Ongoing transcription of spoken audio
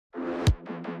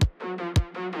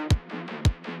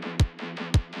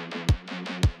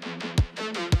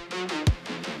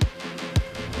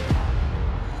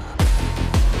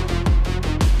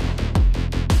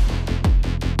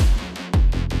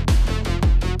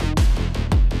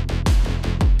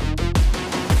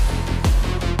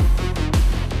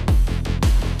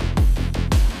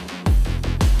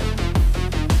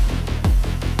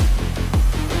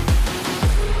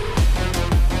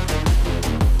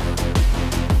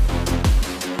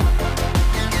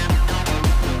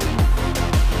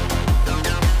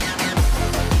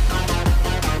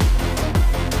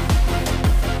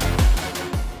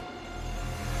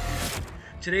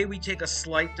Today we take a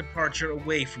slight departure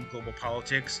away from global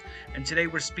politics, and today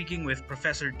we're speaking with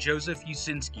Professor Joseph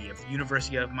Uscinski of the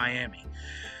University of Miami.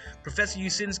 Professor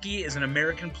Uscinski is an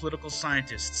American political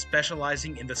scientist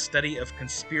specializing in the study of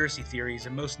conspiracy theories,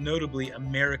 and most notably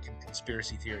American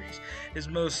conspiracy theories. His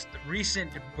most recent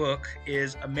book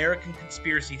is American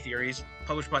Conspiracy Theories,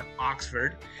 published by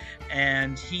Oxford,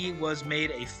 and he was made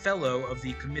a fellow of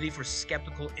the Committee for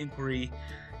Skeptical Inquiry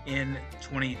in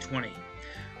 2020.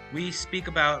 We speak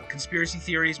about conspiracy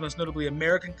theories, most notably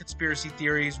American conspiracy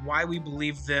theories, why we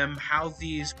believe them, how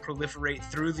these proliferate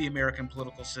through the American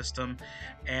political system,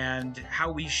 and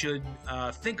how we should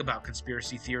think about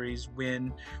conspiracy theories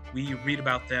when we read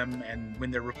about them and when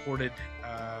they're reported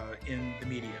in the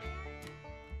media.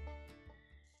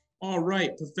 All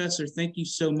right, Professor, thank you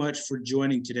so much for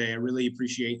joining today. I really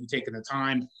appreciate you taking the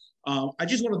time. I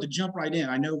just wanted to jump right in.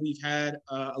 I know we've had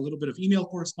a little bit of email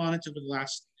correspondence over the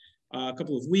last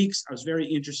couple of weeks. I was very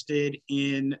interested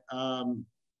in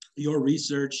your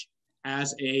research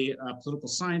as a political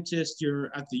scientist. You're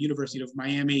at the University of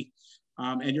Miami,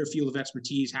 and your field of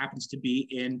expertise happens to be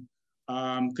in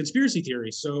conspiracy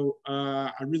theories. So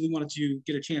I really wanted to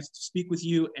get a chance to speak with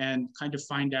you and kind of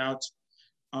find out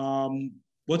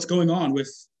what's going on with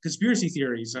conspiracy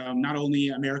theories, not only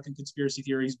American conspiracy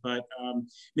theories, but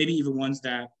maybe even ones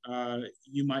that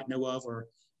you might know of or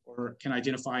can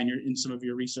identify in some of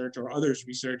your research or others'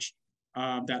 research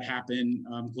that happen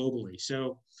globally.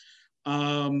 So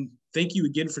thank you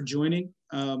again for joining.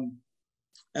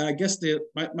 I guess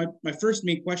my first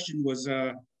main question was,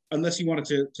 unless you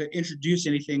wanted to introduce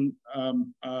anything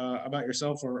about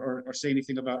yourself or say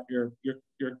anything about your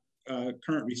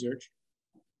current research.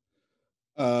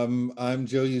 I'm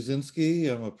Joe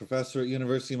Uscinski. I'm a professor at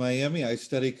University of Miami. I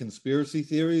study conspiracy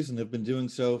theories and have been doing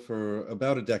so for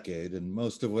about a decade. And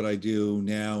most of what I do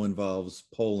now involves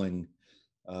polling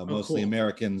mostly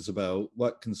Americans about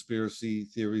what conspiracy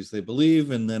theories they believe.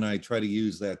 And then I try to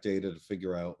use that data to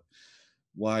figure out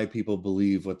why people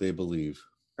believe what they believe.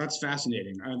 That's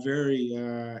fascinating. I'm very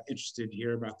interested to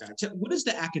hear about that. What is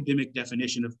the academic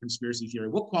definition of conspiracy theory?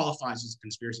 What qualifies as a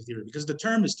conspiracy theory? Because the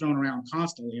term is thrown around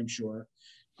constantly, I'm sure.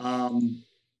 How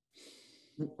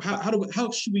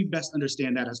should we best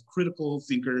understand that as critical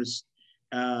thinkers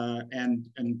and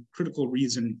critical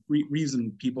reason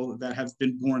people that have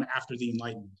been born after the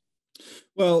Enlightenment?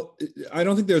 Well, I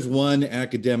don't think there's one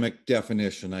academic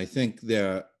definition. I think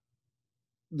that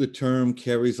the term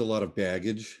carries a lot of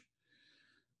baggage.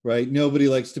 Right? Nobody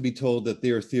likes to be told that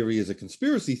their theory is a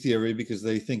conspiracy theory because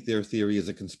they think their theory is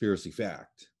a conspiracy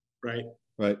fact. Right.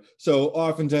 Right. So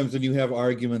oftentimes when you have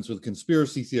arguments with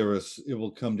conspiracy theorists, it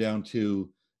will come down to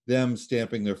them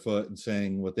stamping their foot and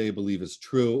saying what they believe is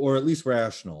true, or at least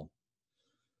rational.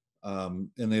 And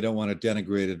they don't want to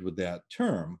denigrate it with that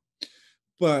term.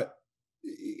 But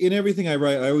in everything I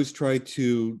write, I always try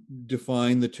to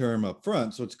define the term up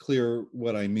front so it's clear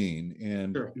what I mean.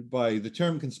 And Sure. by the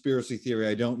term conspiracy theory,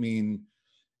 I don't mean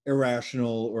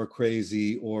irrational or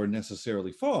crazy or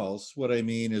necessarily false. What I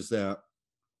mean is that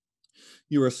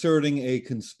you're asserting a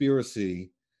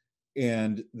conspiracy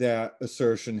and that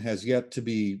assertion has yet to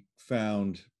be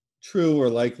found true or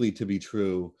likely to be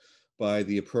true by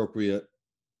the appropriate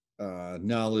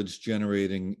knowledge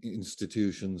generating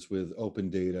institutions with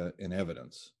open data and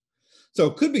evidence. So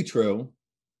it could be true,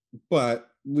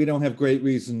 but we don't have great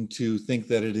reason to think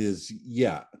that it is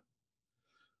yet,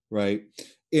 right?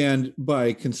 And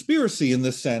by conspiracy in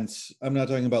this sense, I'm not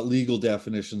talking about legal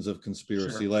definitions of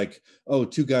conspiracy, Sure. like, oh,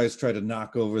 two guys try to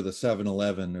knock over the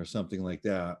 7-Eleven or something like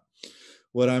that.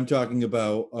 What I'm talking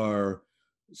about are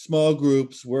small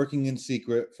groups working in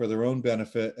secret for their own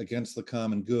benefit against the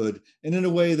common good, and in a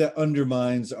way that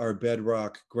undermines our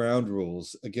bedrock ground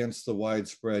rules against the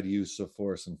widespread use of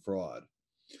force and fraud.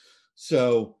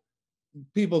 So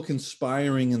people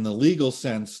conspiring in the legal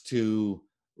sense to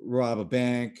rob a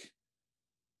bank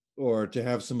or to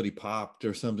have somebody popped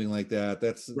or something like that,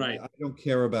 that's right. I don't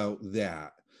care about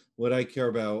that. What I care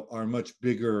about are much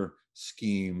bigger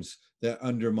schemes that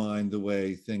undermine the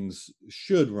way things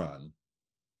should run.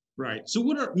 Right. So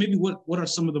what are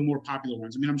some of the more popular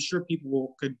ones? I mean, I'm sure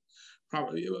people could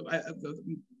probably,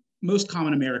 most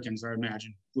common Americans, I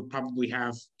imagine, would probably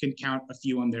can count a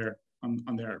few on their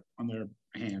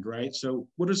hand, right? So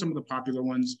what are some of the popular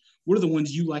ones? What are the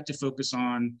ones you like to focus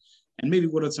on? And maybe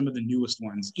what are some of the newest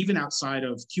ones, even outside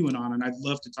of QAnon? And I'd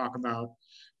love to talk about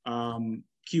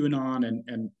QAnon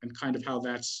and kind of how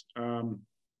that's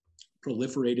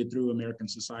proliferated through American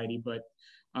society. But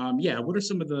what are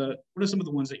some of the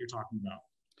ones that you're talking about?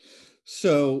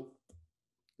 So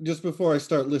just before I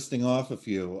start listing off a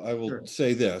few, I will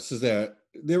say this, is that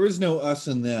there is no us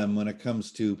and them when it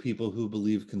comes to people who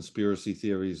believe conspiracy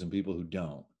theories and people who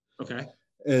don't. Okay.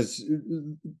 As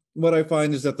what I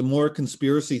find is that the more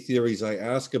conspiracy theories I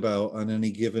ask about on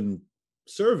any given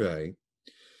survey,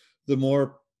 the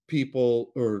more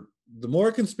people, or the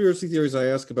more conspiracy theories I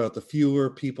ask about, the fewer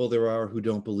people there are who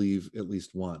don't believe at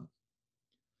least one.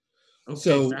 Okay,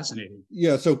 So fascinating.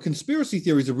 yeah, so conspiracy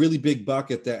theory is a really big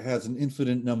bucket that has an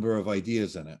infinite number of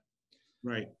ideas in it.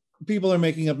 Right. People are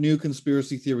making up new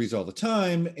conspiracy theories all the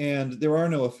time, and there are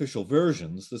no official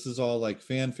versions. This is all like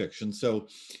fan fiction. So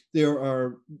there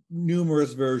are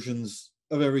numerous versions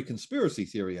of every conspiracy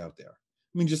theory out there.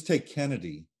 I mean, just take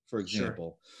Kennedy, for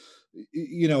example. Sure.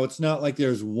 You know, it's not like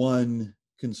there's one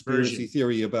conspiracy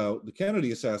theory about the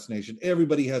Kennedy assassination.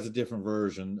 Everybody has a different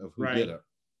version of who did it.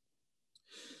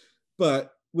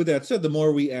 But with that said, the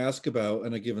more we ask about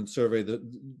in a given survey,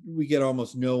 we get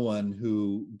almost no one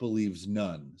who believes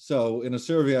none. So in a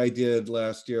survey I did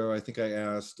last year, I think I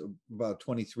asked about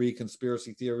 23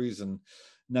 conspiracy theories, and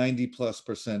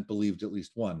 90+% believed at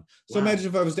least one. So imagine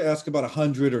if I was to ask about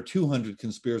 100 or 200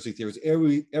 conspiracy theories,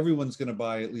 everyone's going to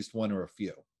buy at least one or a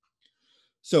few.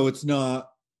 So it's not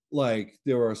like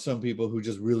there are some people who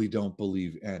just really don't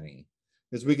believe any.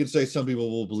 As we can say, some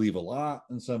people will believe a lot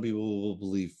and some people will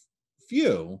believe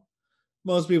few.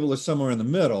 Most people are somewhere in the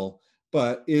middle,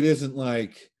 but it isn't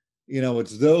like, you know,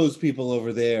 it's those people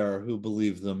over there who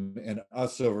believe them and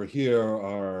us over here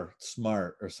are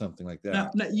smart or something like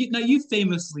that. Now, you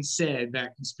famously said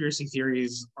that conspiracy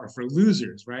theories are for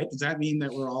losers, right? Does that mean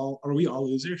that are we all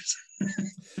losers?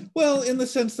 Well, in the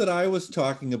sense that I was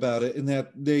talking about it, in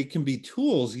that they can be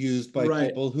tools used by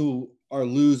people who are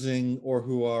losing or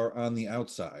who are on the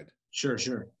outside. Sure.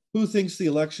 Who thinks the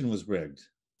election was rigged?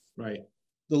 Right.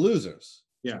 The losers.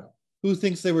 Yeah. Who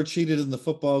thinks they were cheated in the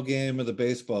football game or the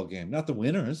baseball game? Not the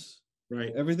winners.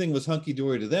 Right. Everything was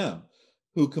hunky-dory to them.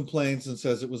 Who complains and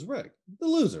says it was rigged? The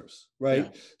losers, right?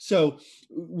 Yeah. So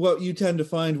what you tend to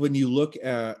find when you look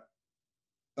at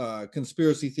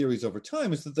conspiracy theories over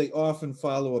time is that they often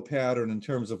follow a pattern in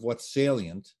terms of what's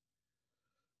salient.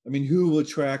 I mean, who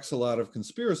attracts a lot of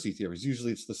conspiracy theories?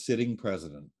 Usually it's the sitting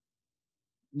president,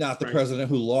 not the president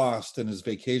who lost and is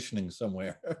vacationing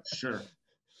somewhere. Sure.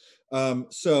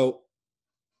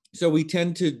 So we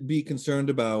tend to be concerned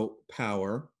about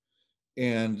power,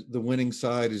 and the winning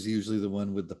side is usually the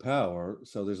one with the power.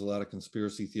 So there's a lot of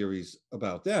conspiracy theories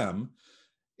about them.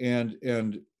 And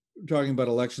talking about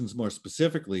elections more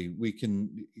specifically, we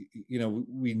can, you know,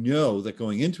 we know that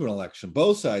going into an election,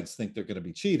 both sides think they're going to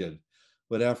be cheated,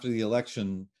 but after the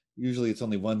election, usually it's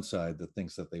only one side that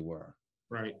thinks that they were.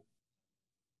 Right.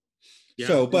 Yeah.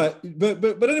 So, but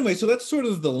anyway, so that's sort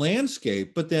of the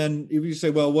landscape. But then if you say,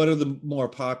 well, what are the more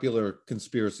popular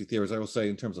conspiracy theories? I will say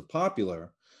in terms of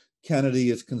popular, Kennedy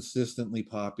is consistently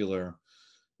popular.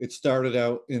 It started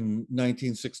out in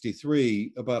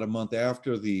 1963, about a month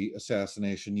after the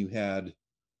assassination, you had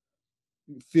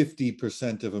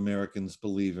 50% of Americans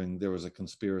believing there was a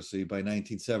conspiracy. By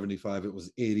 1975, it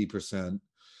was 80%.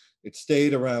 It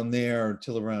stayed around there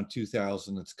until around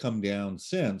 2000. It's come down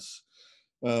since.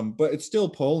 But it's still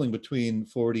polling between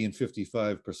 40 and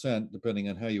 55%, depending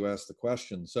on how you ask the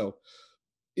question. So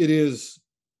it is,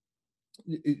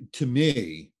 to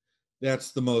me,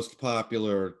 that's the most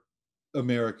popular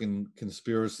American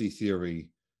conspiracy theory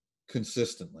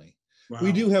consistently. Wow.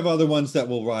 We do have other ones that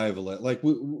will rival it. Like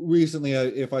recently,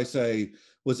 if I say,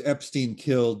 was Epstein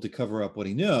killed to cover up what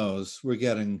he knows, we're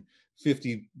getting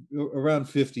around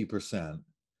 50%.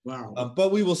 Wow.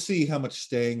 But we will see how much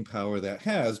staying power that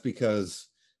has, because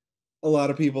a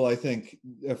lot of people, I think,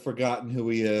 have forgotten who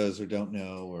he is or don't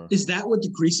know. Or is that what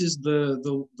decreases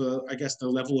the I guess the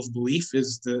level of belief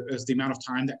is the amount of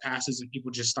time that passes and people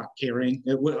just stop caring?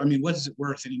 I mean, what is it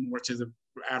worth anymore to the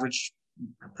average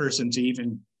person to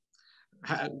even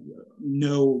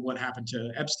know what happened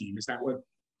to Epstein? Is that what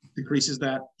decreases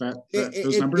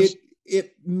those numbers?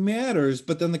 It matters,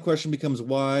 but then the question becomes,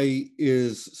 why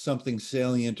is something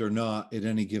salient or not at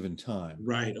any given time?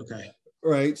 Right. Okay.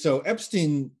 Right. So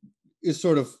Epstein is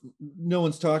sort of, no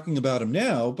one's talking about him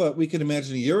now, but we can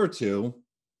imagine a year or two,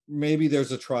 maybe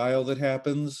there's a trial that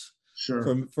happens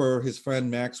for his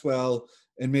friend Maxwell,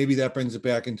 and maybe that brings it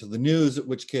back into the news, at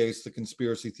which case the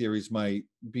conspiracy theories might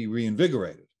be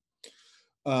reinvigorated.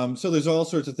 So there's all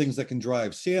sorts of things that can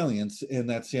drive salience, and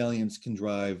that salience can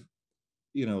drive,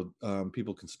 you know,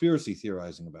 people conspiracy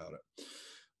theorizing about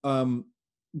it.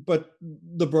 But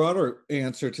the broader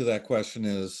answer to that question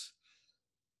is,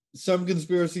 some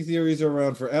conspiracy theories are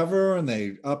around forever and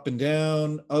they up and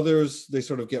down. Others, they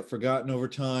sort of get forgotten over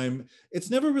time. It's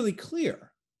never really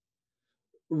clear,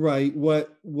 right,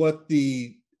 what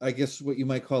the I guess what you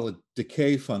might call a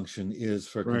decay function is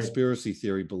for Right. conspiracy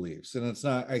theory beliefs. And it's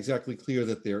not exactly clear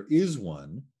that there is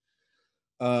one.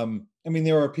 I mean,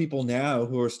 there are people now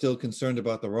who are still concerned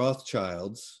about the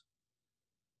Rothschilds.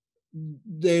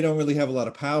 They don't really have a lot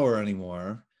of power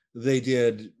anymore. They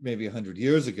did maybe 100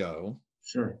 years ago.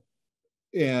 Sure.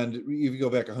 And if you go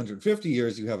back 150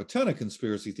 years, you have a ton of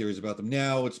conspiracy theories about them.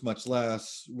 Now it's much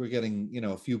less. We're getting,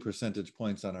 a few percentage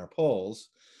points on our polls.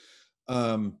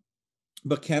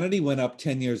 But Kennedy went up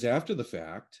 10 years after the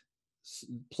fact,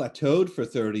 plateaued for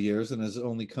 30 years, and has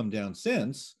only come down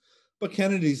since. But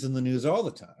Kennedy's in the news all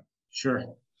the time. Sure.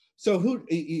 So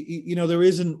there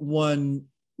isn't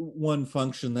one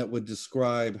function that would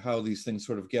describe how these things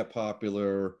sort of get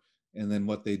popular and then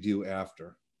what they do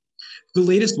after. The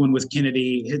latest one with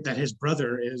Kennedy, that his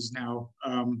brother is now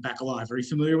back alive. Are you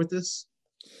familiar with this?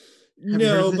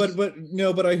 No,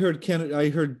 but I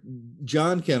heard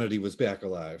John Kennedy was back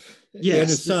alive. Yes, and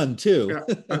his son too.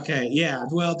 Okay, yeah.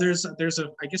 Well, there's I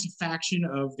guess a faction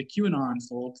of the QAnon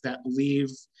folk that believe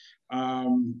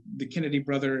the Kennedy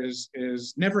brother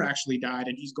is never actually died,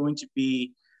 and he's going to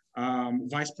be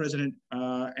vice president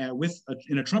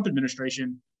in a Trump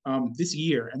administration this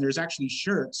year. And there's actually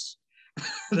shirts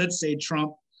that say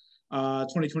Trump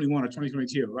 2021 or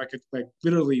 2022, like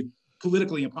literally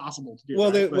politically impossible to do.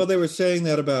 Well, they were saying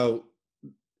that about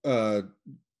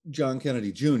John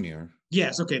Kennedy Jr.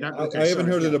 Yes, okay. I haven't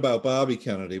heard it about Bobby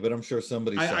Kennedy, but I'm sure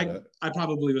somebody said it. I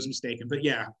probably was mistaken, but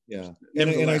yeah. Yeah,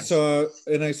 and I saw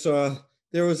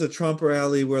there was a Trump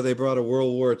rally where they brought a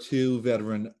World War II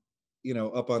veteran,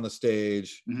 up on the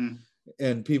stage. Mm-hmm.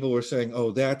 And people were saying, "Oh,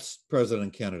 that's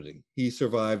President Kennedy. He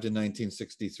survived in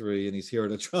 1963, and he's here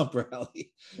at a Trump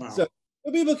rally." Wow. So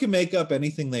people can make up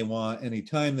anything they want,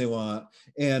 anytime they want,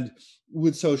 and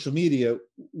with social media,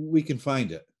 we can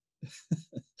find it.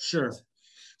 Sure.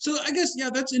 So I guess,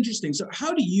 yeah, that's interesting. So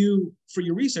how do you, for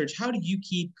your research, how do you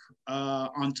keep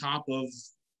on top of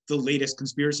the latest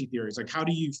conspiracy theories? Like, how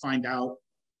do you find out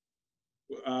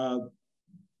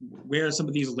where some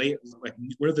of these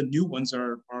where the new ones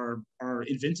are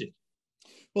invented?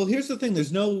 Well, here's the thing.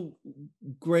 There's no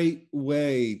great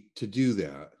way to do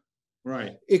that.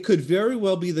 Right. It could very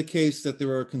well be the case that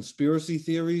there are conspiracy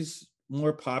theories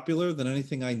more popular than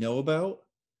anything I know about.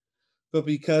 But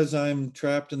because I'm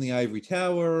trapped in the ivory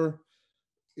tower,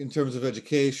 in terms of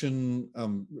education,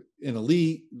 an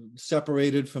elite,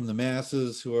 separated from the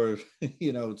masses who are,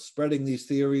 spreading these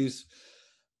theories,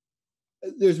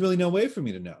 there's really no way for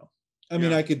me to know. I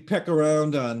mean, I could peck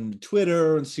around on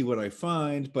Twitter and see what I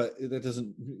find, but that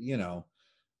doesn't,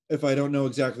 if I don't know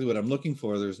exactly what I'm looking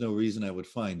for, there's no reason I would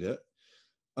find it.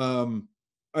 I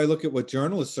look at what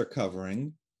journalists are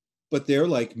covering, but they're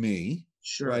like me,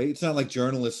 sure. Right? It's not like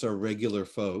journalists are regular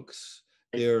folks.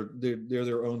 They're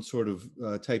their own sort of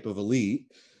type of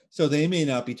elite. So they may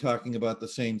not be talking about the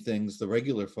same things the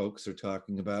regular folks are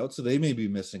talking about. So they may be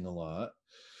missing a lot.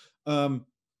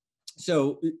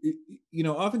 So,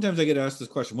 oftentimes I get asked this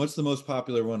question, what's the most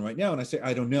popular one right now? And I say,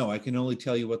 I don't know. I can only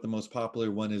tell you what the most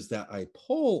popular one is that I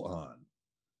poll on,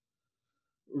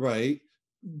 right?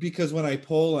 Because when I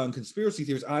poll on conspiracy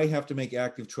theories, I have to make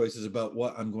active choices about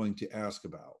what I'm going to ask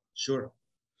about. Sure.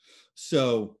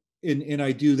 So, and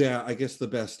I do that, I guess, the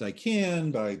best I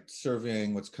can by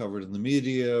surveying what's covered in the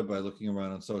media, by looking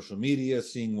around on social media,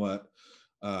 seeing what,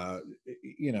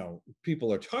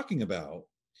 people are talking about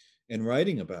and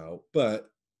writing about,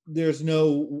 but there's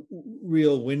no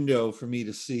real window for me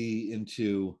to see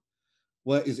into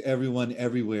what is everyone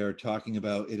everywhere talking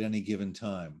about at any given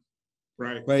time.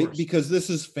 Right? Because this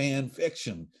is fan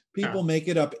fiction. People make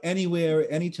it up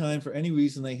anywhere, anytime, for any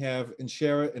reason they have, and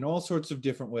share it in all sorts of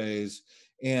different ways.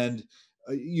 And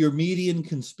your median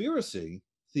conspiracy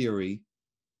theory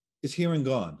is here and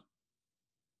gone.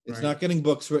 It's not getting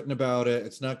books written about it.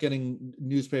 It's not getting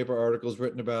newspaper articles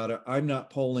written about it. I'm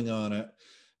not polling on it.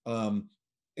 And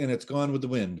it's gone with the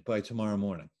wind by tomorrow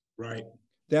morning. Right.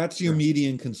 That's your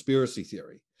median conspiracy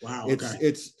theory. Wow.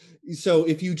 It's so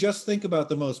if you just think about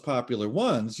the most popular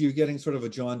ones, you're getting sort of a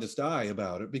jaundiced eye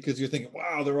about it because you're thinking,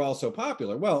 wow, they're all so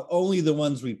popular. Well, only the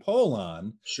ones we poll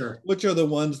on, sure, which are the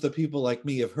ones that people like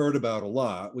me have heard about a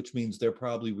lot, which means they're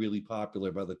probably really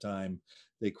popular by the time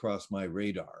they cross my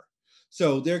radar.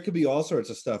 So there could be all sorts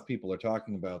of stuff people are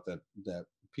talking about that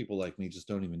people like me just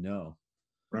don't even know.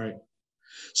 Right.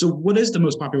 So what is the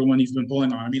most popular one you've been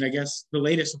polling on? I mean, I guess the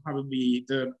latest will probably be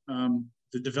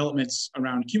the developments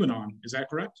around QAnon. Is that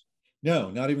correct? No,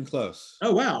 not even close.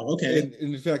 Oh, wow. Okay.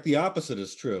 In fact, the opposite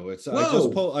is true.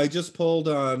 I just polled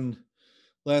on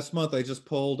last month. I just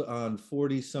polled on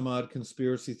 40 some odd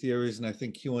conspiracy theories, and I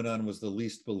think QAnon was the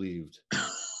least believed.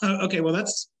 Okay, well,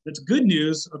 that's good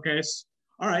news. Okay,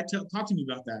 All right, talk to me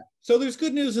about that. So there's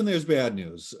good news and there's bad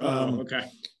news. Okay.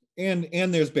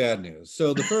 And there's bad news.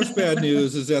 So the first bad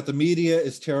news is that the media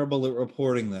is terrible at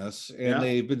reporting this. And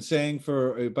they've been saying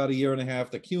for about a year and a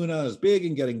half that QAnon is big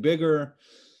and getting bigger.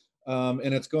 And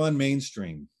it's gone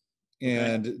mainstream.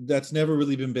 And that's never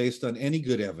really been based on any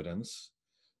good evidence.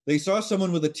 They saw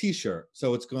someone with a t-shirt,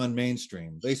 so it's gone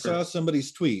mainstream. They saw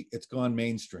somebody's tweet, it's gone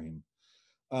mainstream.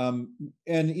 And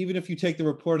even if you take the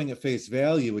reporting at face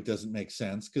value, it doesn't make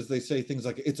sense because they say things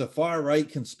like, it's a far-right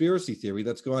conspiracy theory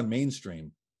that's gone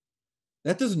mainstream.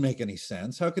 That doesn't make any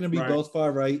sense. How can it be both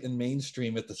far-right and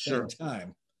mainstream at the same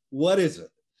time? What is it?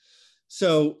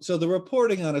 So the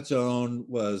reporting on its own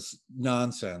was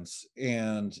nonsense.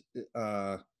 And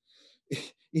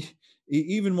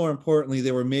even more importantly,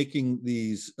 they were making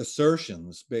these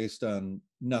assertions based on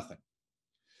nothing.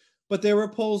 But there were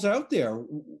polls out there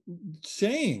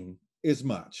saying as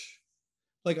much.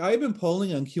 Like, I've been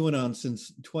polling on QAnon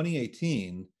since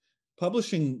 2018,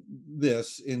 publishing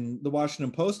this in the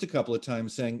Washington Post a couple of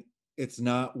times saying it's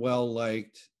not well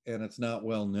liked and it's not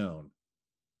well known.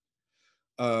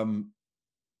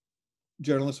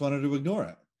 Journalists wanted to ignore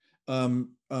it.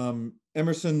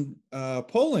 Emerson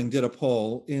Polling did a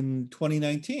poll in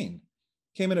 2019,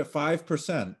 came in at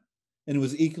 5%, and it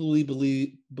was equally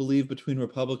believed between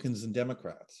Republicans and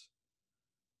Democrats.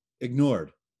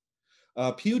 Ignored.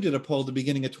 Pew did a poll at the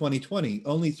beginning of 2020.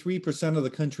 Only 3% of the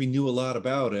country knew a lot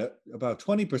about it. About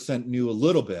 20% knew a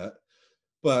little bit.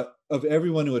 But of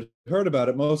everyone who had heard about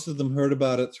it, most of them heard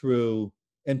about it through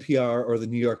NPR or the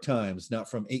New York Times, not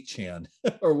from 8chan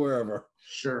or wherever.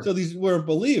 Sure. So these were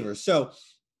believers. So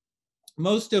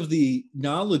most of the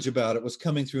knowledge about it was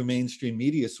coming through mainstream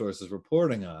media sources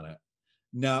reporting on it,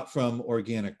 not from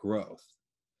organic growth,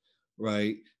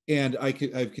 right? And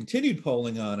I've continued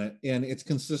polling on it, and it's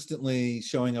consistently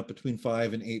showing up between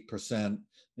 5 and 8%.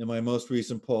 In my most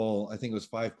recent poll, I think it was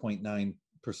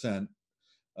 5.9%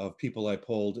 of people I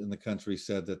polled in the country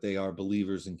said that they are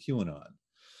believers in QAnon.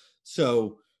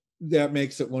 So that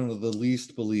makes it one of the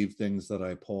least believed things that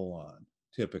I poll on,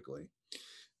 typically.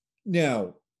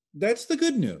 Now, that's the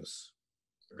good news.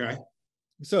 Okay.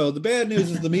 So the bad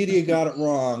news is the media got it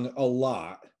wrong a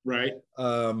lot. Right.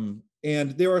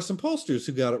 And there are some pollsters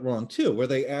who got it wrong too, where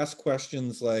they ask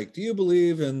questions like, do you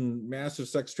believe in massive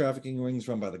sex trafficking rings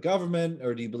run by the government?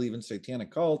 Or do you believe in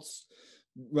satanic cults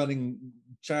running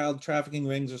child trafficking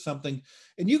rings or something?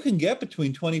 And you can get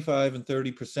between 25 and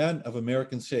 30% of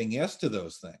Americans saying yes to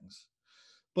those things.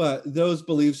 But those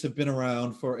beliefs have been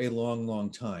around for a long,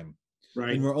 long time.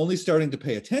 Right. And we're only starting to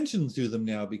pay attention to them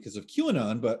now because of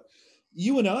QAnon, but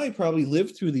you and I probably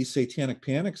lived through these satanic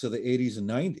panics of the 80s and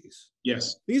 90s.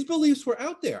 Yes. These beliefs were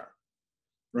out there.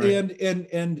 Right.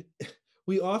 And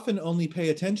we often only pay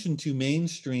attention to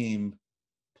mainstream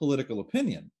political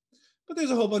opinion. But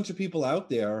there's a whole bunch of people out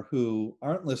there who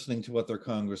aren't listening to what their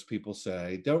Congress people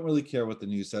say, don't really care what the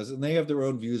news says, and they have their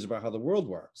own views about how the world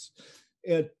works.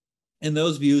 And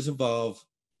those views involve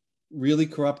really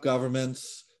corrupt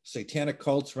governments, satanic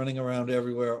cults running around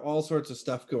everywhere, all sorts of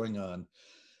stuff going on.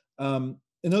 And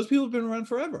those people have been around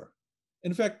forever.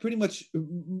 In fact, pretty much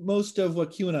most of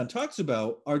what QAnon talks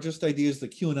about are just ideas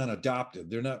that QAnon adopted.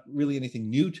 They're not really anything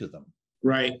new to them.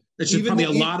 Right. It's just probably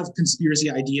a lot of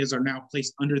conspiracy ideas are now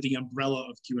placed under the umbrella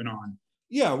of QAnon.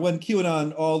 Yeah, when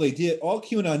QAnon, all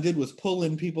QAnon did was pull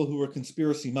in people who were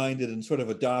conspiracy minded and sort of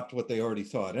adopt what they already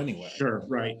thought anyway. Sure,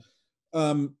 right.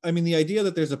 I mean, the idea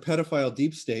that there's a pedophile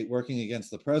deep state working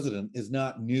against the president is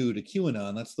not new to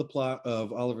QAnon. That's the plot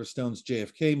of Oliver Stone's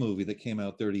JFK movie that came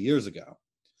out 30 years ago.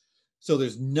 So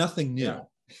there's nothing new. Yeah.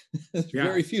 There's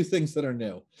very few things that are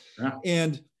new.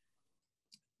 Yeah.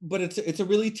 But it's a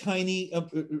really tiny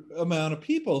amount of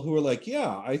people who are like,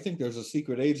 yeah, I think there's a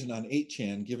secret agent on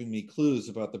 8chan giving me clues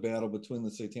about the battle between the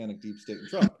satanic deep state and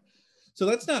Trump. So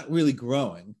that's not really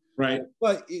growing. Right.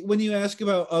 But when you ask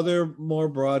about other more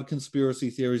broad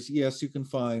conspiracy theories, yes, you can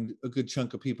find a good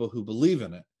chunk of people who believe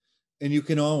in it. And you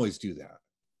can always do that.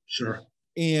 Sure.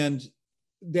 And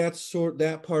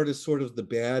that part is sort of the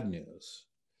bad news.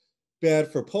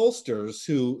 Bad for pollsters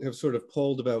who have sort of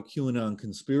polled about QAnon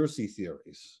conspiracy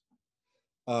theories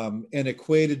and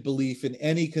equated belief in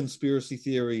any conspiracy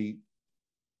theory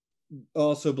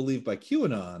also believed by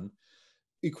QAnon,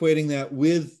 equating that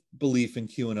with belief in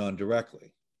QAnon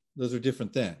directly. Those are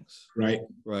different things. Right.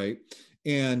 Right.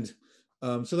 And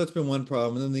so that's been one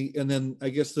problem. And then I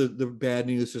guess the bad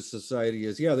news for society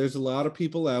is, yeah, there's a lot of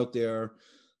people out there,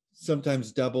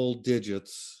 sometimes double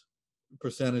digits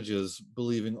percentages,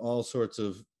 believing all sorts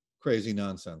of crazy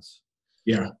nonsense.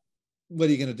 Yeah. What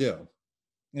are you going to do?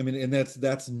 I mean, and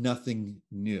that's nothing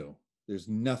new. There's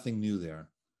nothing new there.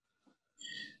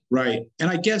 Right. And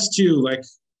I guess too, like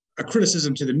a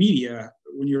criticism to the media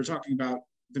when you were talking about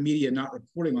the media not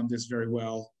reporting on this very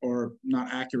well or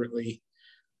not accurately.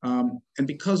 And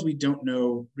because we don't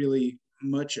know really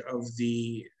much of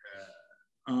the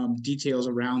details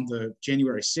around the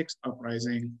January 6th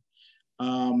uprising,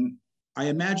 I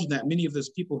imagine that many of those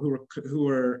people who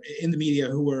were in the media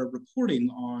who were reporting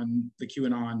on the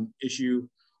QAnon issue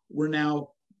were now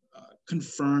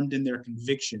confirmed in their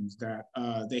convictions that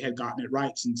they had gotten it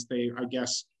right, since they, I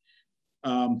guess,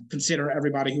 consider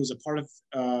everybody who was a part of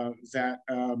that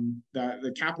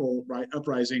the Capitol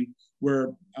uprising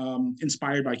were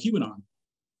inspired by QAnon.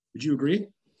 Would you agree?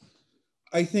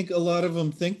 I think a lot of them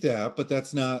think that, but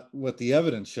that's not what the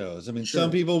evidence shows. I mean, Sure.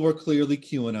 some people were clearly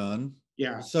QAnon.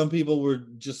 Yeah. Some people were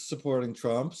just supporting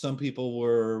Trump. Some people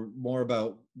were more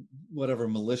about whatever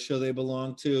militia they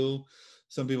belonged to.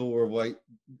 Some people were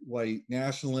white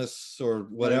nationalists or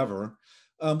whatever.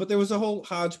 Right. But there was a whole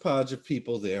hodgepodge of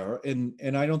people there,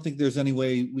 and I don't think there's any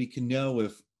way we can know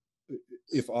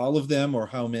if all of them or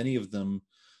how many of them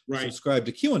subscribe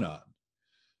to QAnon.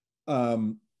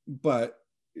 But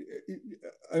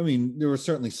I mean, there were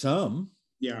certainly some.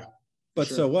 Yeah. But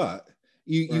so what?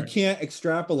 You can't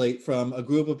extrapolate from a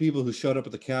group of people who showed up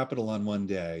at the Capitol on one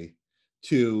day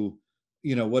to,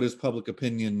 what is public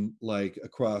opinion like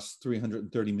across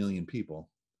 330 million people?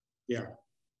 Yeah.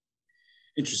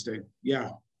 Interesting.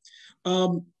 Yeah.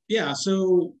 Yeah.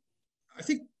 So I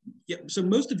think, so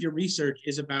most of your research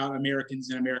is about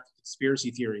Americans and American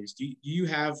conspiracy theories. Do you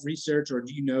have research, or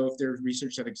do you know if there's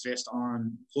research that exists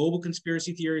on global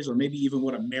conspiracy theories, or maybe even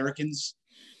what Americans,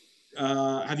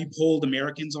 have you polled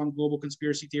Americans on global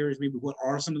conspiracy theories? Maybe what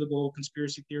are some of the global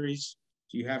conspiracy theories?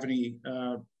 Do you have any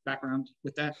background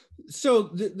with that? So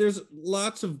there's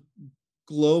lots of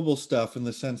global stuff in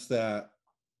the sense that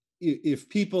if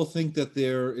people think that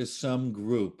there is some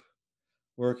group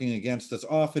working against us,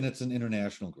 often it's an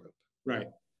international group. Right.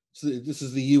 So this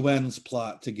is the UN's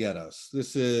plot to get us.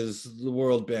 This is the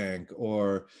World Bank,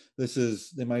 or this is,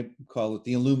 they might call it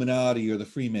the Illuminati or the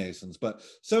Freemasons, but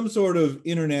some sort of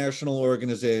international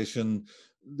organization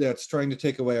that's trying to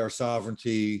take away our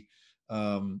sovereignty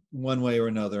one way or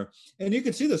another. And you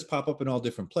can see this pop up in all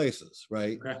different places,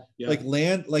 right? Okay. Yeah.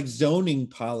 Like zoning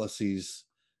policies.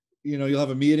 You'll have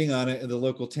a meeting on it in the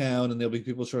local town, and there'll be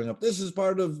people showing up. This is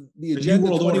part of the Agenda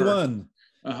 21.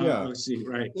 Yeah, I see.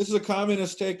 Right. This is a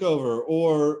communist takeover,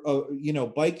 or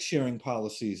bike sharing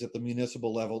policies at the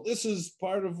municipal level. This is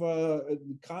part of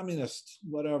communist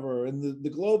whatever, and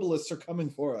the globalists are coming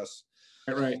for us.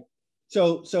 Right.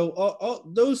 So all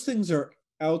those things are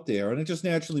out there, and it just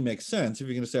naturally makes sense if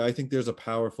you're going to say, I think there's a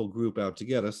powerful group out to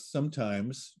get us.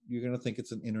 Sometimes you're going to think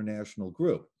it's an international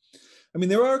group. I mean,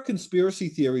 there are conspiracy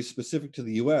theories specific to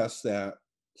the US that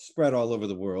spread all over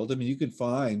the world. I mean, you can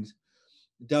find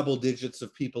double digits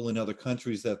of people in other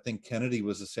countries that think Kennedy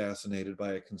was assassinated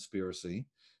by a conspiracy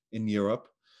in Europe.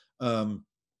 5%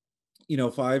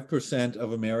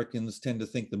 of Americans tend to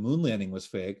think the moon landing was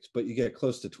faked, but you get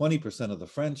close to 20% of the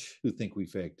French who think we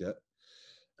faked it.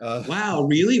 Wow,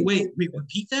 really? Wait,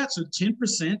 repeat that. So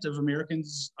 10% of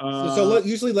Americans. So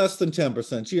usually less than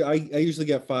 10%. I usually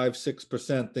get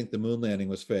 5-6% think the moon landing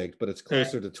was faked, but it's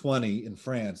closer to 20 in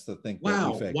France that think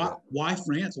that we faked it. Why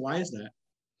France? Why is that?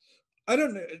 I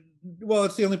don't know. Well,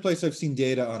 it's the only place I've seen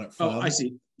data on it from. Oh, I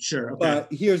see. Sure. Okay.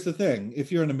 But here's the thing.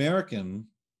 If you're an American,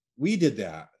 we did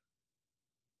that.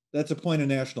 That's a point of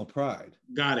national pride.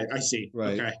 Got it. I see.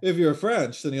 Right. Okay. If you're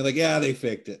French, then you're like, yeah, they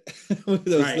faked it.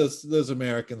 those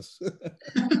Americans.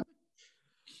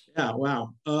 Yeah.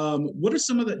 Wow. What are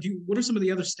some of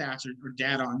the other stats or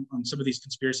data on some of these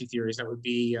conspiracy theories that would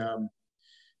be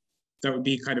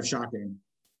kind of shocking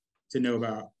to know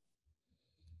about?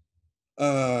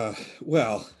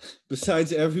 Well,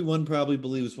 besides everyone probably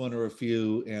believes one or a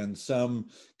few, and some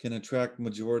can attract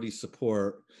majority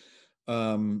support.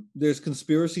 There's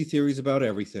conspiracy theories about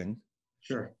everything.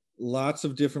 Sure. Lots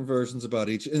of different versions about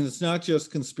each. And it's not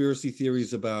just conspiracy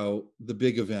theories about the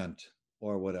big event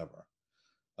or whatever.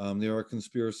 There are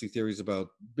conspiracy theories about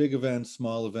big events,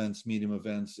 small events, medium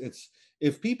events. It's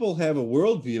if people have a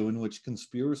worldview in which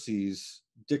conspiracies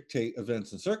dictate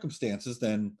events and circumstances,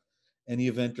 then any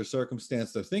event or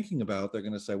circumstance they're thinking about, they're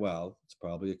going to say, well, it's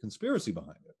probably a conspiracy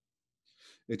behind it.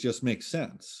 It just makes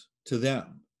sense to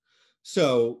them.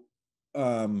 So,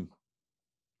 I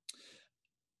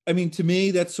mean, to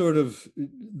me, that's sort of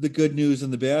the good news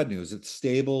and the bad news. It's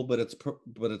stable, but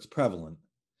it's prevalent.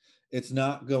 It's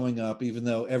not going up, even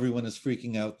though everyone is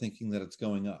freaking out thinking that it's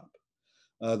going up.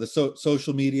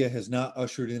 Social media has not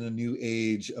ushered in a new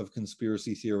age of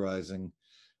conspiracy theorizing,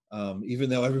 even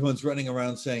though everyone's running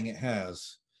around saying it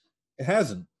has. It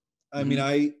hasn't. I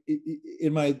mean,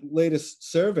 in my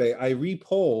latest survey, I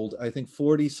repolled, I think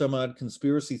 40 some odd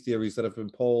conspiracy theories that have been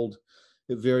polled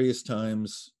at various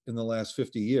times in the last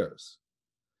 50 years.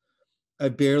 I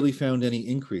barely found any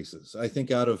increases. I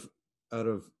think I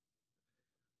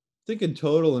think in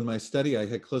total in my study, I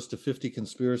had close to 50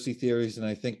 conspiracy theories, and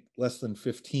I think less than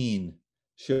 15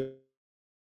 showed,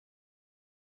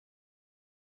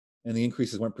 and the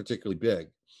increases weren't particularly big,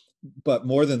 but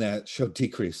more than that showed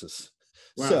decreases.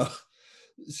 Wow.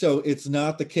 So it's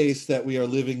not the case that we are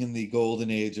living in the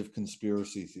golden age of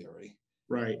conspiracy theory.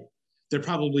 Right. They're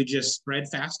probably just spread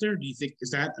faster. Do you think,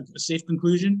 is that a safe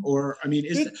conclusion? Or, I mean,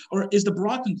 is the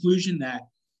broad conclusion that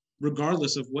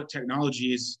regardless of what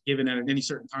technology is given at any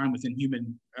certain time within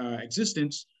human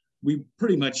existence, we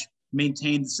pretty much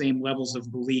maintain the same levels of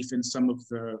belief in some of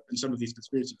these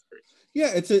conspiracy theories?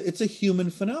 Yeah, it's a human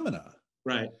phenomena.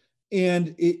 Right.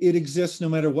 And it exists no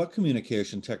matter what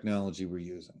communication technology we're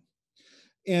using.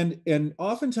 And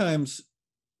oftentimes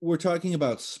we're talking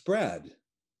about spread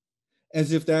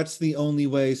as if that's the only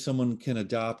way someone can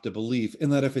adopt a belief,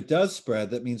 and that if it does spread,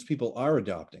 that means people are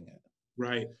adopting it.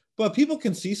 Right. But people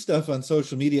can see stuff on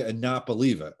social media and not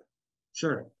believe it.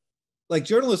 Sure. Like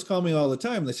journalists call me all the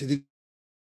time. They say,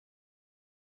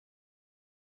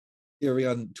 theory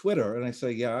on Twitter. And I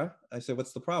say, yeah. I say,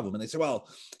 what's the problem? And they say, well,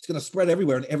 it's going to spread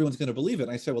everywhere and everyone's going to believe it.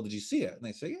 And I say, well, did you see it? And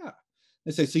they say, yeah.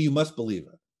 They say, so you must believe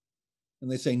it.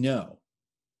 And they say, no.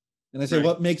 And I say,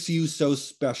 what makes you so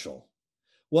special?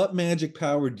 What magic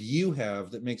power do you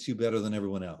have that makes you better than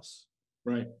everyone else?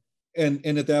 Right. And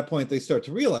at that point, they start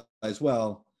to realize,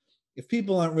 well, if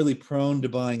people aren't really prone to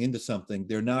buying into something,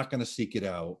 they're not going to seek it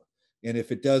out. And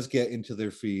if it does get into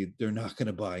their feed, they're not going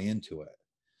to buy into it.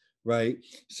 Right?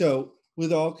 So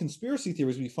with all conspiracy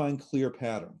theories, we find clear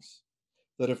patterns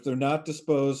that if they're not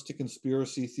disposed to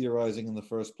conspiracy theorizing in the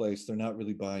first place, they're not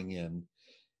really buying in.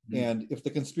 And if the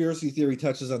conspiracy theory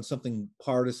touches on something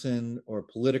partisan or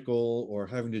political or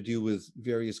having to do with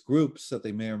various groups that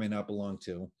they may or may not belong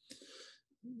to,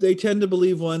 they tend to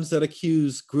believe ones that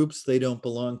accuse groups they don't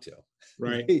belong to.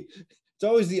 Right. It's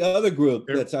always the other group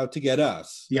that's out to get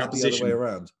us, the not opposition. the other way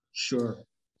around. Sure.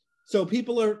 So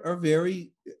people are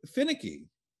very finicky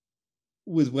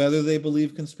with whether they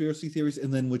believe conspiracy theories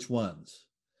and then which ones.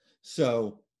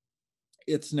 So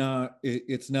it's not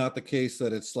the case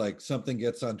that it's like something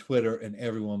gets on Twitter and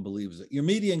everyone believes it. Your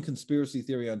median conspiracy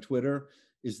theory on Twitter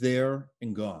is there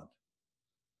and gone.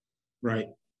 Right.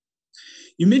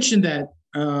 You mentioned that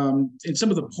in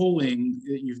some of the polling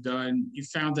that you've done, you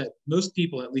found that most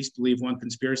people at least believe one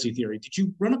conspiracy theory. Did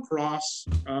you run across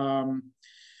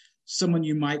someone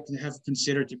you might have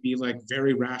considered to be like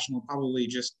very rational, probably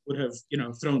just would have,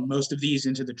 thrown most of these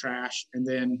into the trash, and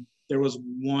then there was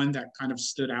one that kind of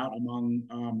stood out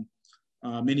among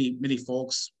many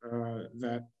folks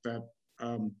that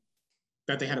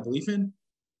they had a belief in?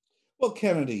 Well,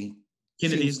 Kennedy's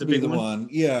the big one.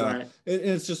 Yeah. Right. And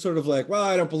it's just sort of like, well,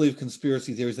 I don't believe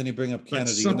conspiracy theories. Then you bring up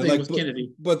Kennedy. But something and like, with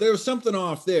Kennedy. But there was something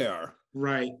off there.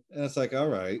 Right. And it's like, all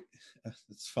right,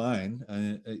 it's fine.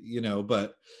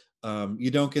 But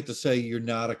you don't get to say you're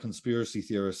not a conspiracy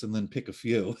theorist and then pick a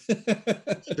few.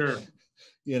 Sure.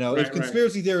 If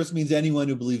conspiracy theorist means anyone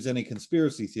who believes any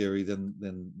conspiracy theory,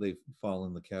 then they fall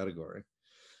in the category.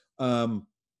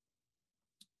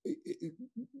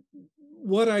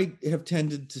 What I have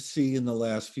tended to see in the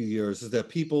last few years is that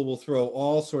people will throw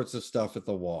all sorts of stuff at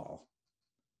the wall.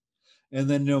 And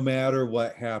then no matter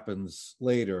what happens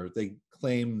later, they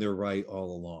claim they're right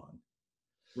all along.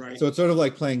 Right. So it's sort of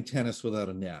like playing tennis without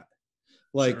a net.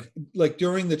 Like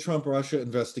during the Trump-Russia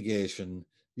investigation,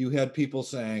 you had people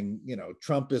saying,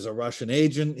 Trump is a Russian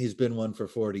agent. He's been one for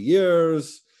 40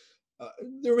 years.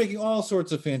 They're making all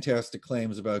sorts of fantastic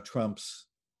claims about Trump's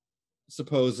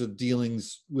supposed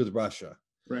dealings with Russia.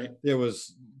 Right. There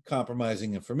was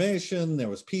compromising information. There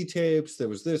was P-tapes. There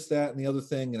was this, that, and the other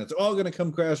thing. And it's all going to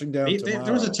come crashing down tomorrow.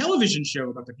 There was a television show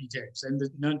about the P-tapes, and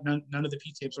none of the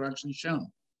P-tapes were actually shown.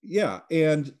 Yeah,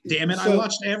 and damn it, I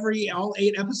watched all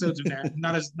 8 episodes of that.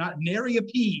 not nary a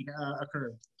P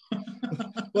occurred.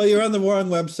 Well, you're on the wrong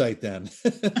website then.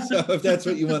 So if that's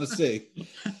what you want to see.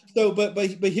 So, but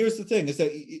here's the thing: is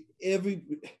that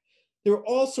there are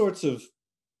all sorts of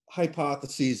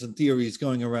hypotheses and theories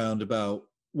going around about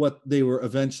what they were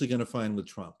eventually going to find with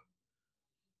Trump,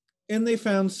 and they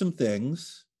found some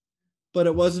things, but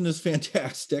it wasn't as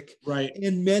fantastic. Right.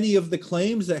 And many of the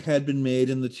claims that had been made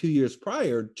in the 2 years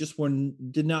prior just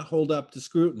did not hold up to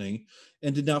scrutiny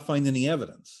and did not find any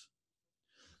evidence.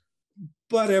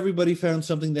 But everybody found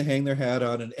something to hang their hat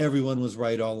on, and everyone was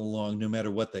right all along, no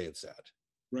matter what they had said.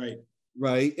 Right.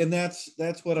 Right. And that's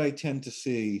what I tend to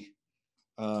see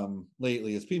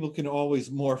lately is people can always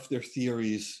morph their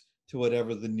theories to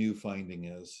whatever the new finding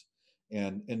is,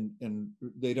 and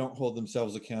they don't hold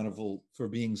themselves accountable for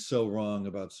being so wrong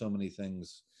about so many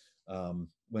things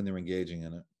when they're engaging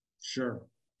in it. Sure.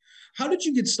 How did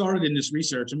you get started in this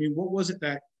research? I mean, what was it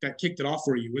that kicked it off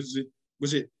for you?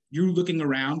 Was it you looking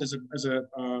around as a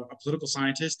political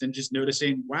scientist and just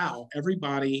noticing, wow,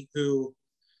 everybody who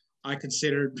I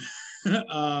considered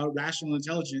rational,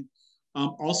 intelligent,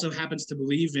 also happens to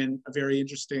believe in a very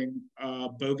interesting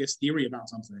bogus theory about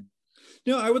something?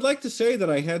 No, I would like to say that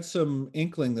I had some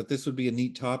inkling that this would be a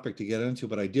neat topic to get into,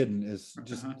 but I didn't. Is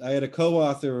just I had a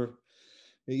co-author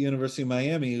at University of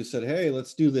Miami who said, "Hey,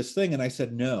 let's do this thing," and I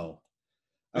said no.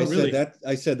 Oh, really?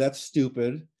 I said that's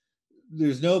stupid.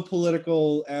 There's no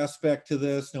political aspect to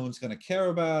this. No one's going to care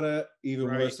about it. Even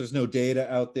Right. worse, there's no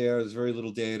data out there. There's very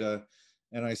little data.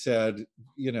 And I said,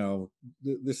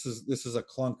 this is a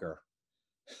clunker,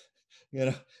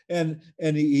 and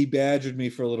he badgered me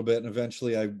for a little bit, and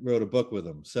eventually I wrote a book with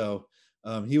him. So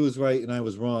he was right and I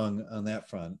was wrong on that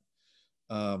front.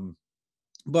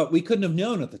 But we couldn't have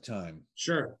known at the time.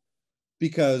 Sure.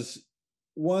 Because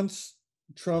once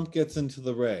Trump gets into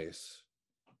the race,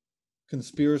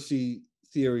 conspiracy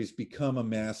theories become a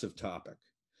massive topic.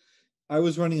 I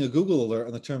was running a Google alert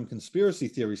on the term conspiracy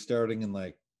theory starting in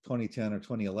like 2010 or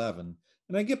 2011.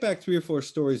 And I get back 3 or 4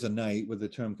 stories a night with the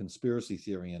term conspiracy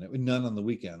theory in it, with none on the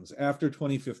weekends. After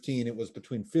 2015, it was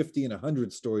between 50 and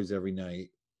 100 stories every night,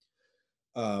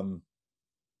 and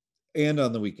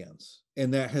on the weekends.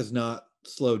 And that has not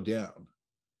slowed down.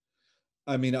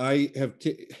 I mean,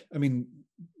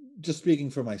 just speaking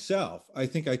for myself, I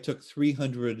think I took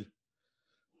 300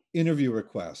 interview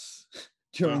requests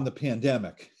during the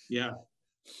pandemic. Yeah.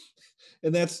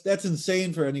 And that's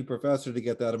insane for any professor to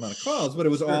get that amount of calls, but it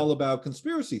was all about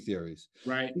conspiracy theories.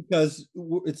 Right. Because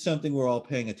it's something we're all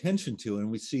paying attention to, and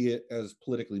we see it as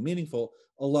politically meaningful.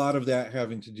 A lot of that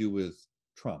having to do with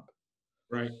Trump.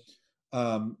 Right.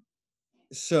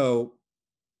 So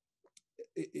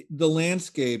the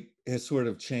landscape has sort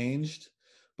of changed,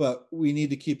 but we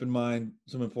need to keep in mind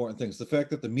some important things. The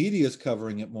fact that the media is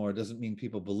covering it more doesn't mean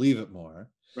people believe it more.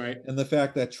 Right. And the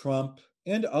fact that Trump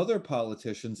and other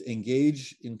politicians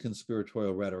engage in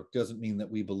conspiratorial rhetoric doesn't mean that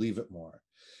we believe it more.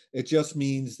 It just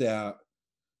means that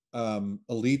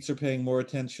elites are paying more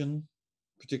attention,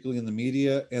 particularly in the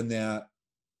media, and that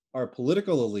our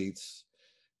political elites,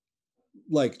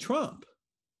 like Trump,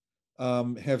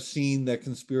 have seen that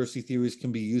conspiracy theories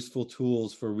can be useful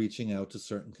tools for reaching out to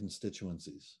certain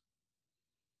constituencies.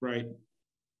 Right.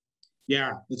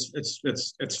 Yeah,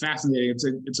 it's fascinating.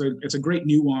 It's a great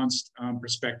nuanced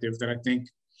perspective that I think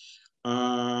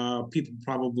people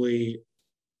probably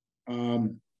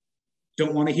don't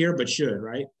want to hear, but should.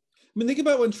 Right. I mean, think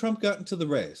about when Trump got into the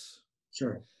race.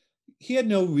 Sure. He had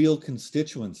no real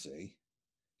constituency.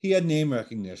 He had name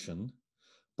recognition,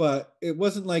 but it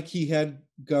wasn't like he had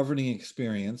governing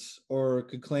experience or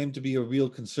could claim to be a real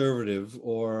conservative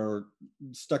or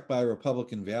stuck by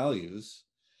Republican values.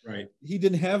 Right. He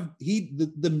didn't have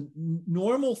the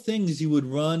normal things you would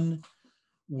run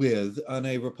with on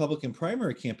a Republican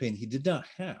primary campaign. He did not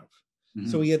have. Mm-hmm.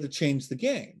 So he had to change the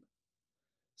game.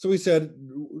 So he said,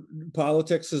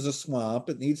 politics is a swamp.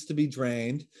 It needs to be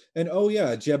drained. And oh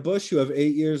yeah, Jeb Bush, you have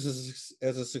 8 years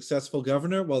as a successful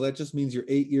governor. Well, that just means you're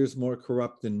 8 years more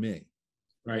corrupt than me.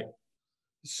 Right.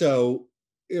 So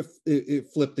if it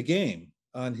flipped the game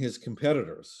on his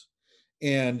competitors,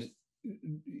 and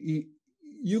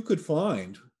you could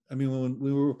find, I mean, when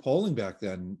we were polling back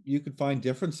then, you could find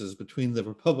differences between the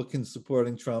Republicans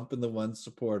supporting Trump and the ones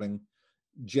supporting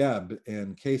Jeb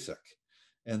and Kasich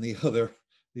and the other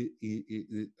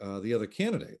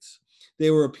candidates.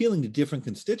 They were appealing to different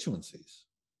constituencies.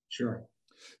 Sure.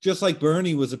 Just like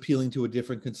Bernie was appealing to a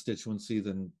different constituency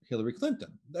than Hillary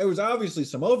Clinton. There was obviously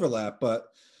some overlap, but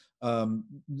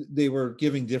they were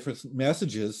giving different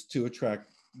messages to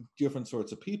attract different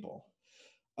sorts of people.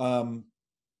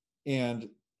 And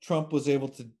Trump was able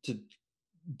to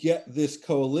get this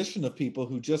coalition of people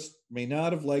who just may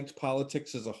not have liked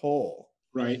politics as a whole.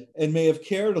 Right. And may have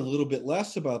cared a little bit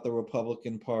less about the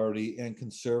Republican Party and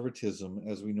conservatism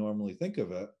as we normally think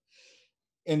of it,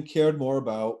 and cared more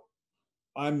about,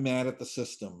 I'm mad at the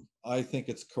system. I think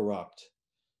it's corrupt.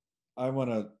 I want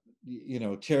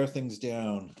to, tear things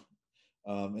down.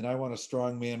 And I want a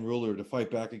strongman ruler to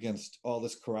fight back against all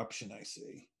this corruption I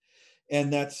see.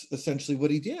 And that's essentially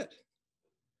what he did.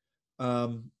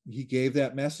 He gave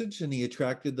that message and he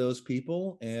attracted those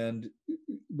people. And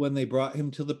when they brought him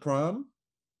to the prom,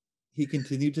 he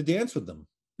continued to dance with them.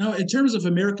 Now, in terms of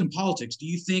American politics, do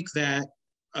you think that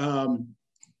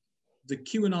the the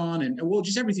QAnon and well,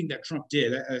 just everything that Trump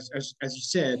did, as you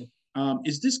said,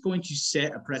 is this going to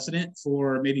set a precedent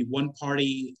for maybe one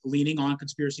party leaning on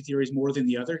conspiracy theories more than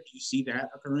the other? Do you see that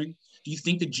occurring? Do you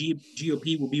think the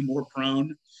GOP will be more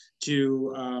prone to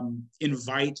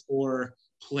invite or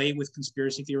play with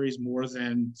conspiracy theories more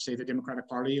than, say, the Democratic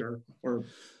Party or?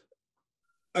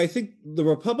 I think the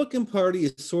Republican Party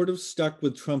is sort of stuck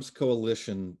with Trump's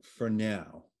coalition for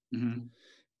now. Mm-hmm.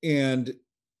 And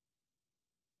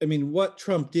I mean, what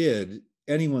Trump did,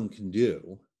 anyone can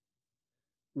do,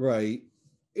 right?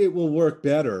 It will work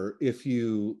better if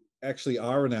you actually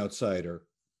are an outsider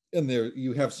and there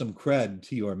you have some cred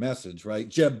to your message, right?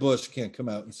 Jeb Bush can't come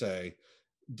out and say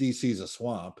DC's a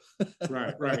swamp.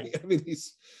 Right. I mean,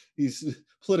 he's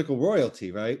political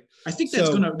royalty, right? I think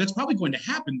that's probably going to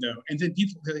happen though, and then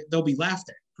they'll be laughed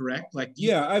at, correct? Like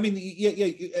they're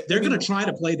going to try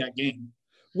to play that game.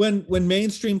 When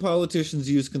mainstream politicians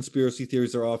use conspiracy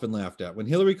theories, they're often laughed at. When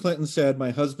Hillary Clinton said,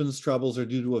 "My husband's troubles are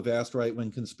due to a vast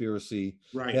right-wing conspiracy,"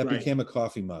 that became a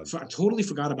coffee mug. I totally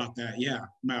forgot about that. Yeah,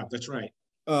 wow, that's right.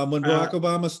 When Barack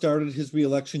Obama started his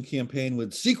re-election campaign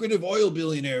with "secretive oil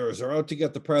billionaires are out to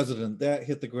get the president," that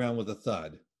hit the ground with a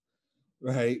thud,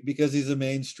 right? Because he's a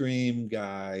mainstream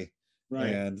guy,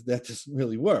 and that doesn't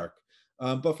really work.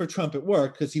 But for Trump, it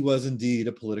worked because he was indeed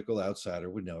a political outsider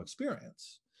with no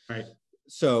experience. Right.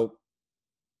 So,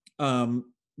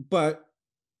 but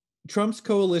Trump's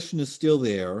coalition is still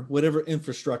there. Whatever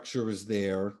infrastructure is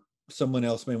there, someone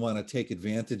else may want to take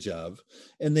advantage of.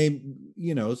 And they,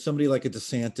 somebody like a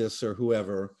DeSantis or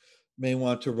whoever may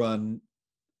want to run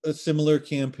a similar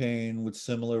campaign with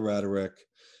similar rhetoric.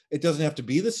 It doesn't have to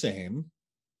be the same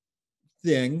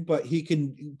thing, but he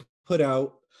can put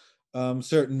out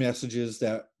certain messages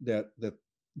that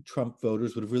Trump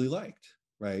voters would have really liked.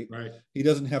 Right. He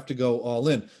doesn't have to go all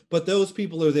in, but those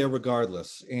people are there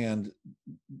regardless. And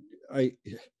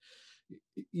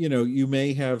you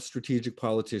may have strategic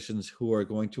politicians who are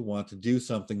going to want to do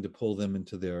something to pull them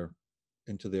into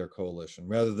their coalition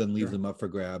rather than leave them up for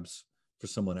grabs for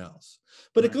someone else.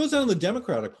 But it goes on in the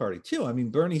Democratic Party too. I mean,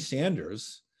 Bernie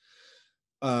Sanders,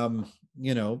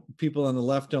 people on the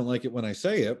left don't like it when I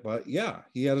say it, but yeah,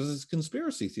 he has his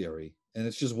conspiracy theory. And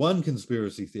it's just one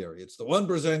conspiracy theory. It's the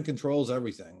 1% controls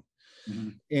everything. Mm-hmm.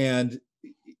 And,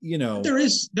 there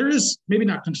is maybe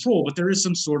not control, but there is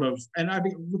some sort of, and I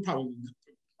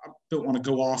don't want to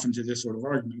go off into this sort of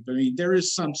argument, but I mean, there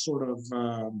is some sort of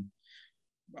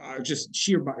just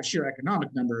sheer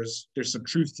economic numbers. There's some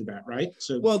truth to that, right?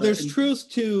 So, well, there's truth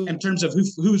to in terms of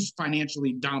who's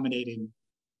financially dominating.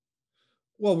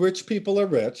 Well, rich people are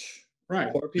rich.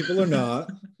 Right. Poor people are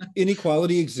not.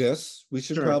 Inequality exists. We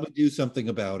should probably do something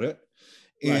about it.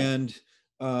 And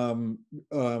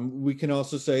we can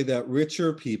also say that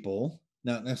richer people,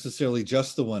 not necessarily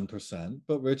just the 1%,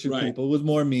 but richer people with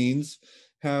more means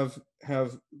have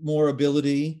more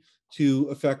ability to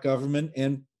affect government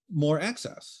and more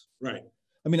access. Right.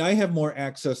 I mean, I have more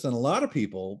access than a lot of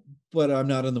people, but I'm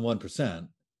not in the 1%.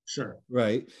 Sure.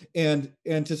 Right. And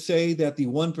to say that the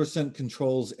 1%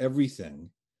 controls everything,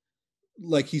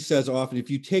 like he says often,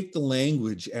 if you take the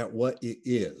language at what it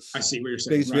is, I see what you're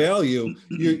saying. Face value,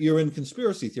 you're in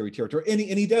conspiracy theory territory. And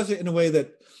he does it in a way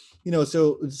that,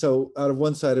 so out of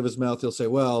one side of his mouth, he'll say,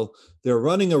 well, they're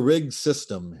running a rigged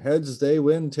system. Heads, they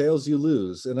win, tails, you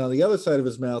lose. And on the other side of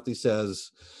his mouth, he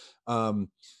says,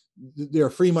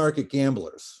 they're free market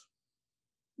gamblers.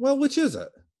 Well, which is it?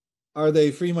 Are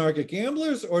they free market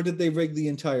gamblers or did they rig the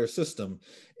entire system?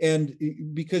 And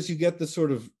because you get this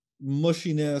sort of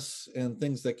mushiness and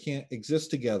things that can't exist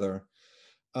together,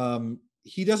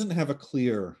 he doesn't have a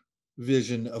clear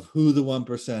vision of who the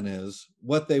 1% is,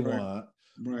 what they want,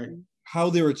 how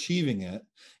they're achieving it.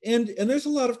 And there's a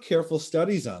lot of careful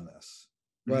studies on this,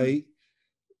 right?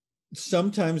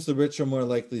 Sometimes the rich are more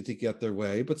likely to get their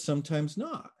way, but sometimes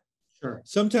not. Sure.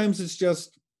 Sometimes it's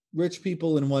just rich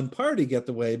people in one party get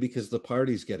the way because the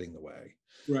party's getting the way.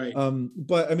 Right.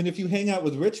 But I mean, if you hang out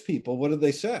with rich people, what do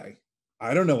they say?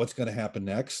 I don't know what's going to happen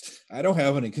next. I don't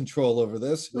have any control over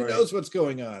this. Who knows what's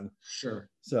going on? Sure.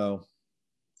 So,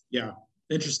 yeah,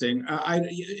 interesting.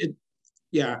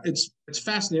 It's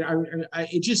fascinating.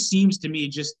 It just seems to me,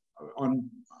 just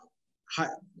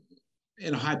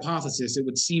in a hypothesis,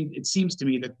 it seems to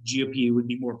me that the GOP would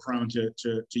be more prone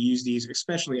to use these,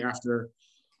 especially after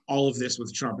all of this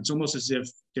with Trump. It's almost as if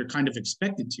they're kind of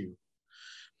expected to.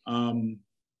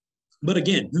 But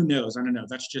again, who knows? I don't know.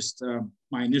 That's just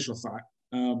my initial thought.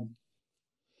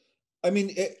 I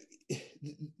mean,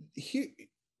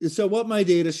 so what my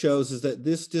data shows is that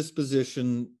this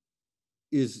disposition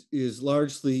is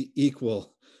largely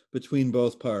equal between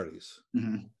both parties.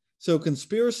 Mm-hmm. So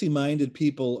conspiracy-minded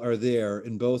people are there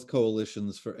in both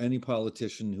coalitions for any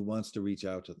politician who wants to reach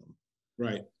out to them.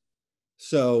 Right.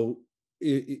 So,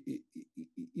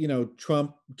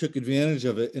 Trump took advantage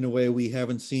of it in a way we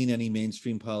haven't seen any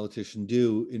mainstream politician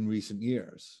do in recent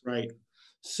years. Right.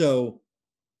 So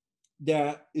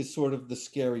that is sort of the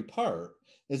scary part,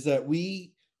 is that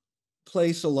we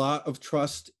place a lot of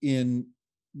trust in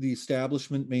the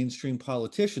establishment mainstream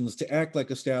politicians to act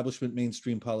like establishment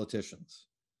mainstream politicians.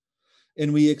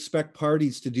 And we expect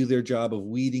parties to do their job of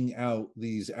weeding out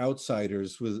these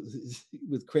outsiders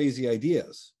with crazy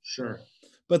ideas. Sure.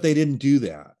 But they didn't do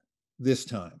that this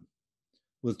time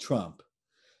with Trump.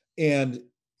 And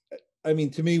I mean,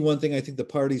 to me, one thing I think the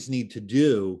parties need to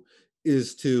do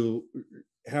is to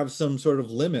have some sort of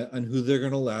limit on who they're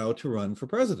going to allow to run for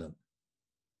president.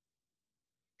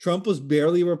 Trump was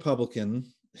barely a Republican.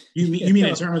 You mean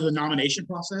in terms of the nomination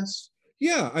process?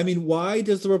 Yeah, I mean, why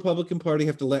does the Republican Party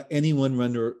have to let anyone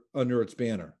run under its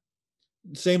banner?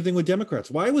 Same thing with Democrats.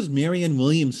 Why was Marianne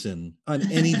Williamson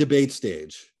on any debate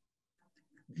stage?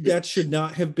 That should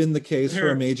not have been the case for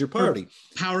a major party.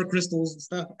 Power crystals and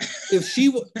stuff. If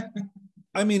she,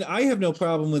 I mean, I have no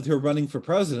problem with her running for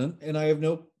president, and I have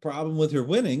no problem with her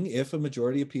winning if a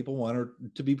majority of people want her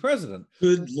to be president.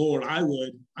 Good Lord, I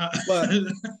would. But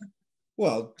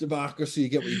well, democracy, you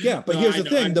get what you get. But here's the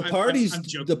thing: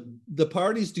 the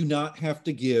parties do not have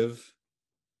to give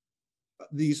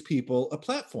these people a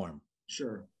platform.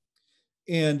 Sure.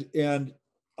 And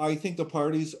I think the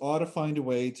parties ought to find a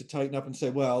way to tighten up and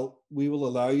say, well, we will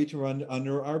allow you to run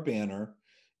under our banner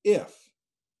if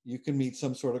you can meet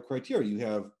some sort of criteria. You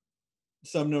have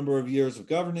some number of years of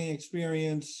governing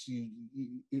experience,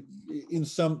 in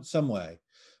some way,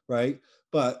 right?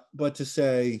 But to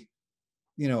say,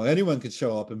 anyone could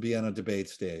show up and be on a debate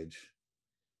stage,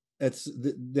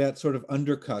 that sort of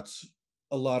undercuts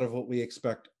a lot of what we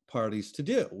expect parties to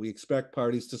do. We expect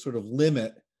parties to sort of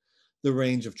limit the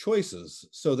range of choices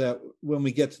so that when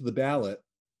we get to the ballot,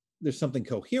 there's something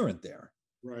coherent there.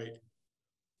 Right.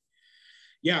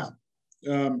 Yeah.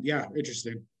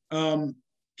 Interesting. Can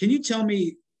you tell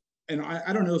me, and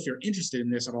I don't know if you're interested in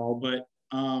this at all, but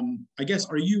I guess,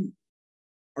 are you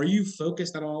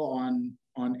focused at all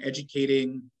on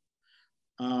educating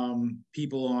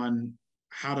people on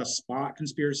how to spot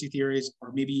conspiracy theories,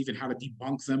 or maybe even how to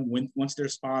debunk them once they're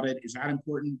spotted? Is that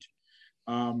important?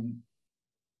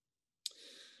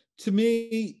 To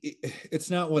me,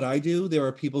 it's not what I do. There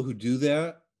are people who do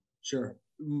that. Sure.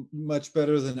 Much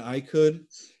better than I could.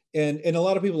 And a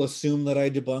lot of people assume that I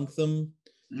debunk them.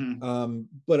 Mm-hmm.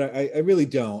 But I really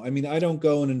don't. I mean, I don't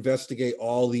go and investigate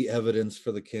all the evidence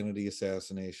for the Kennedy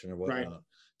assassination or whatnot. Right.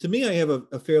 To me, I have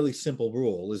a fairly simple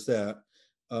rule, is that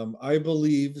I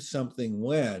believe something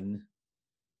when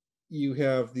you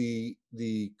have the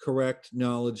correct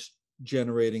knowledge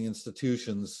generating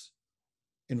institutions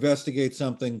investigate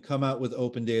something, come out with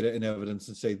open data and evidence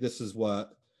and say, this is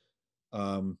what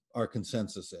our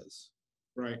consensus is.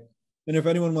 Right. And if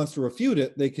anyone wants to refute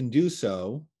it, they can do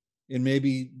so, and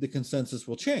maybe the consensus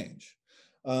will change.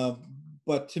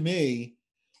 But to me,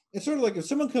 it's sort of like if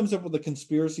someone comes up with a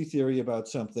conspiracy theory about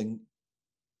something,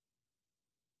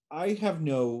 I have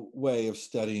no way of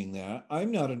studying that.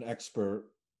 I'm not an expert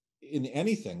in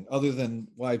anything other than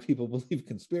why people believe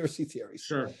conspiracy theories.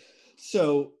 Sure.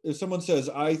 So if someone says,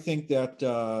 I think that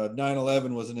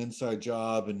 9/11 was an inside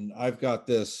job, and I've got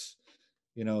this,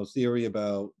 theory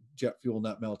about jet fuel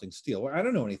not melting steel. Well, I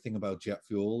don't know anything about jet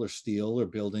fuel or steel or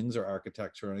buildings or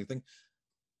architecture or anything.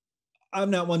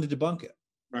 I'm not one to debunk it.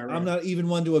 Right. I'm not even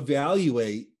one to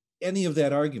evaluate any of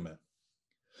that argument.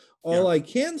 All I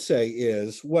can say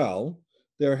is, well,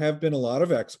 there have been a lot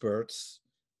of experts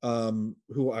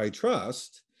who I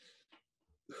trust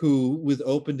who, with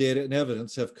open data and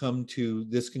evidence, have come to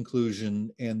this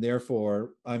conclusion, and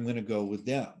therefore I'm going to go with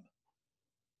them.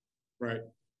 Right.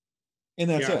 And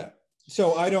that's it.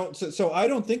 So I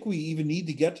don't think we even need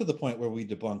to get to the point where we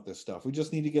debunk this stuff. We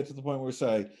just need to get to the point where we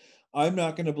say, I'm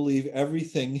not going to believe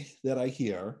everything that I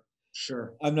hear.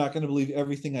 Sure. I'm not going to believe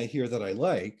everything I hear that I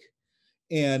like.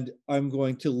 And I'm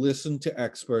going to listen to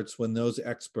experts when those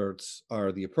experts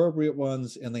are the appropriate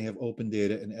ones and they have open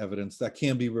data and evidence that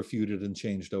can be refuted and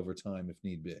changed over time if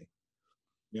need be.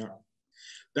 Yeah,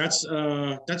 that's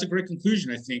a great conclusion,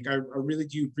 I think. I really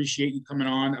do appreciate you coming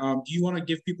on. Do you want to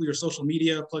give people your social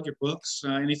media, plug your books,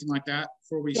 anything like that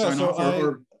before we sign off,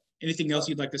 or anything else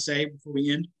you'd like to say before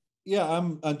we end? Yeah,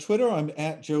 I'm on Twitter. I'm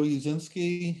at Joe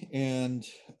Uscinski, and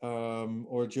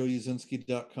or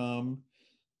joeuscinski.com.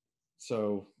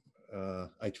 So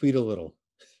I tweet a little.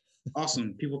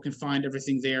 Awesome. People can find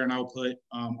everything there, and I'll put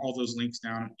all those links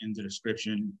down in the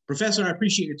description. Professor, I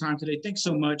appreciate your time today. Thanks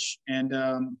so much. And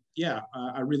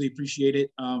I really appreciate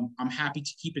it. I'm happy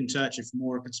to keep in touch if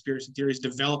more conspiracy theories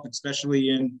develop, especially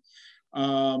in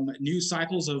news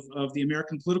cycles of the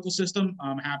American political system.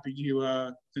 I'm happy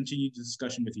to continue the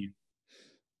discussion with you.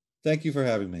 Thank you for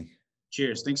having me.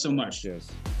 Cheers. Thanks so much.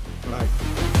 Cheers.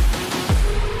 Bye.